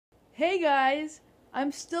Hey guys,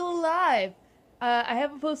 I'm still alive. I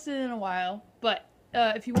haven't posted in a while, but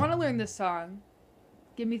if you want to learn this song,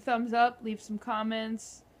 give me thumbs up, leave some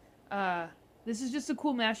comments. This is just a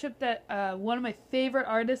cool mashup that one of my favorite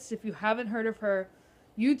artists, if you haven't heard of her,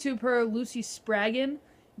 YouTube her, Lucy Spraggan,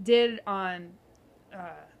 did on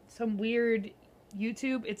some weird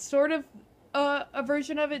YouTube. It's sort of a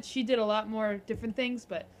version of it. She did a lot more different things,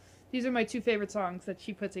 but these are my two favorite songs that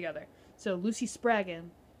she put together. So Lucy Spraggan,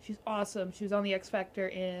 she's awesome. She was on the X Factor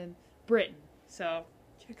in Britain, so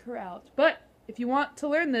check her out. But if you want to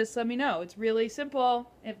learn this, let me know. It's really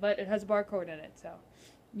simple, but it has a barcode in it, so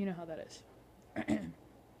you know how that is. And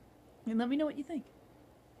let me know what you think.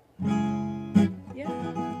 Yeah.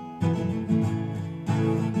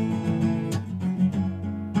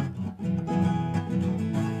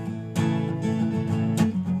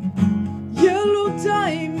 Yellow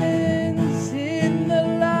diamonds in the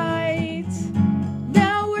light.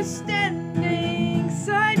 Now we're standing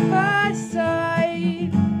side by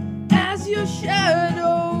side as your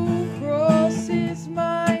shadow crosses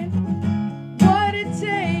mine. What it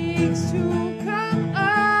takes to come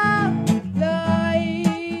alive.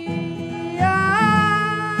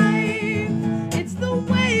 It's the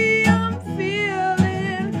way I'm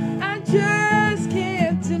feeling. I just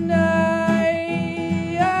can't deny.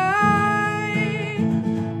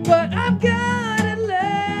 But I've gotta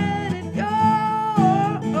let it go.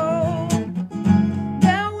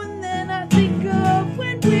 Now and then I think of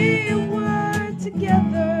when we were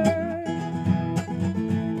together,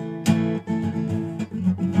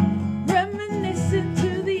 reminiscing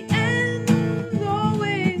to the end,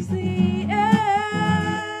 always the end.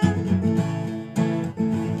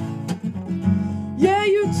 Yeah,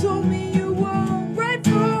 you told me you weren't right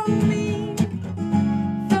for me.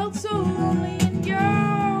 Felt so lonely in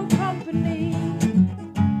your company.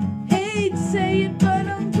 Hate to say it, but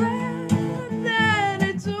I'm glad that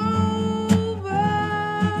it's over.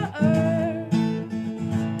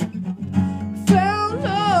 Found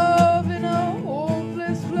love in a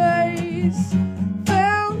hopeless place.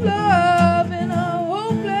 Found love in a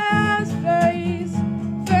hopeless place.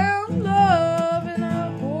 Found love in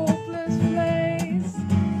a hopeless place.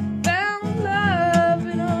 Found love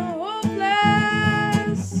in a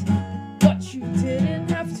hopeless. But you didn't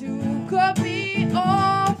have to cut me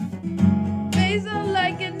off. Days are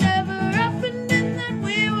like it never happened and that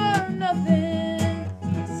we were nothing.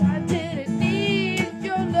 'Cause I didn't need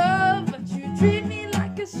your love, but you treat me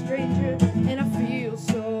like a stranger, and I feel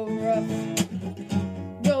so rough.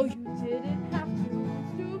 No, you didn't have to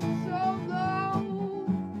stoop so low.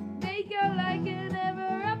 Make out like it never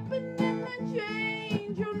happened and then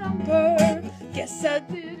change your number. Guess I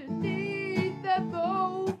didn't need that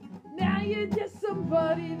though. Now you're just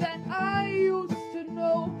somebody that I used to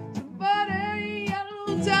know. Somebody, yellow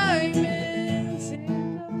diamonds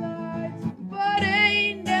in the light.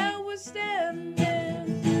 Somebody, now we're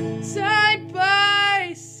standing side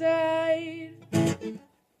by side.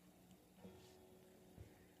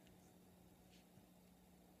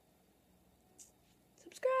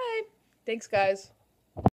 Subscribe. Thanks, guys.